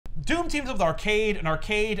Doom teams up with Arcade, and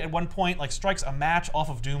Arcade at one point like strikes a match off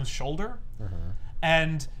of Doom's shoulder.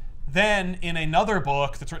 And then in another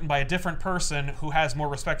book that's written by a different person who has more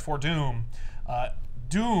respect for Doom,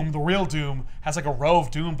 Doom, the real Doom, has like a row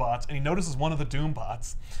of Doom bots, and he notices one of the Doom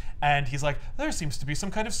bots, and he's like, there seems to be some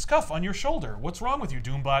kind of scuff on your shoulder. What's wrong with you,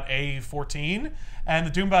 Doombot A14? And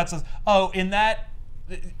the Doombot says, oh, in that,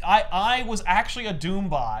 I was actually a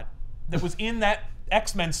Doombot that was in that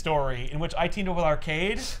X-Men story in which I teamed up with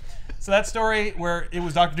Arcade. So that story where it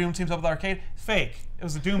was Dr. Doom teams up with Arcade, fake. It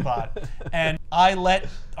was a Doombot. And I let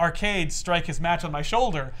Arcade strike his match on my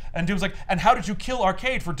shoulder, and Doom's like, and how did you kill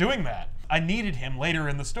Arcade for doing that? I needed him later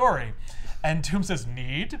in the story. And Doom says,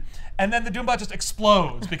 need? And then the Doombot just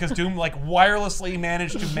explodes because Doom like wirelessly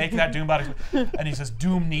managed to make that Doombot explode. And he says,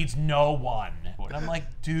 Doom needs no one. And I'm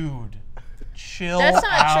like, dude, chill out. That's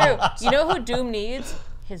not true. You know who Doom needs?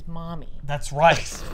 His mommy. That's right.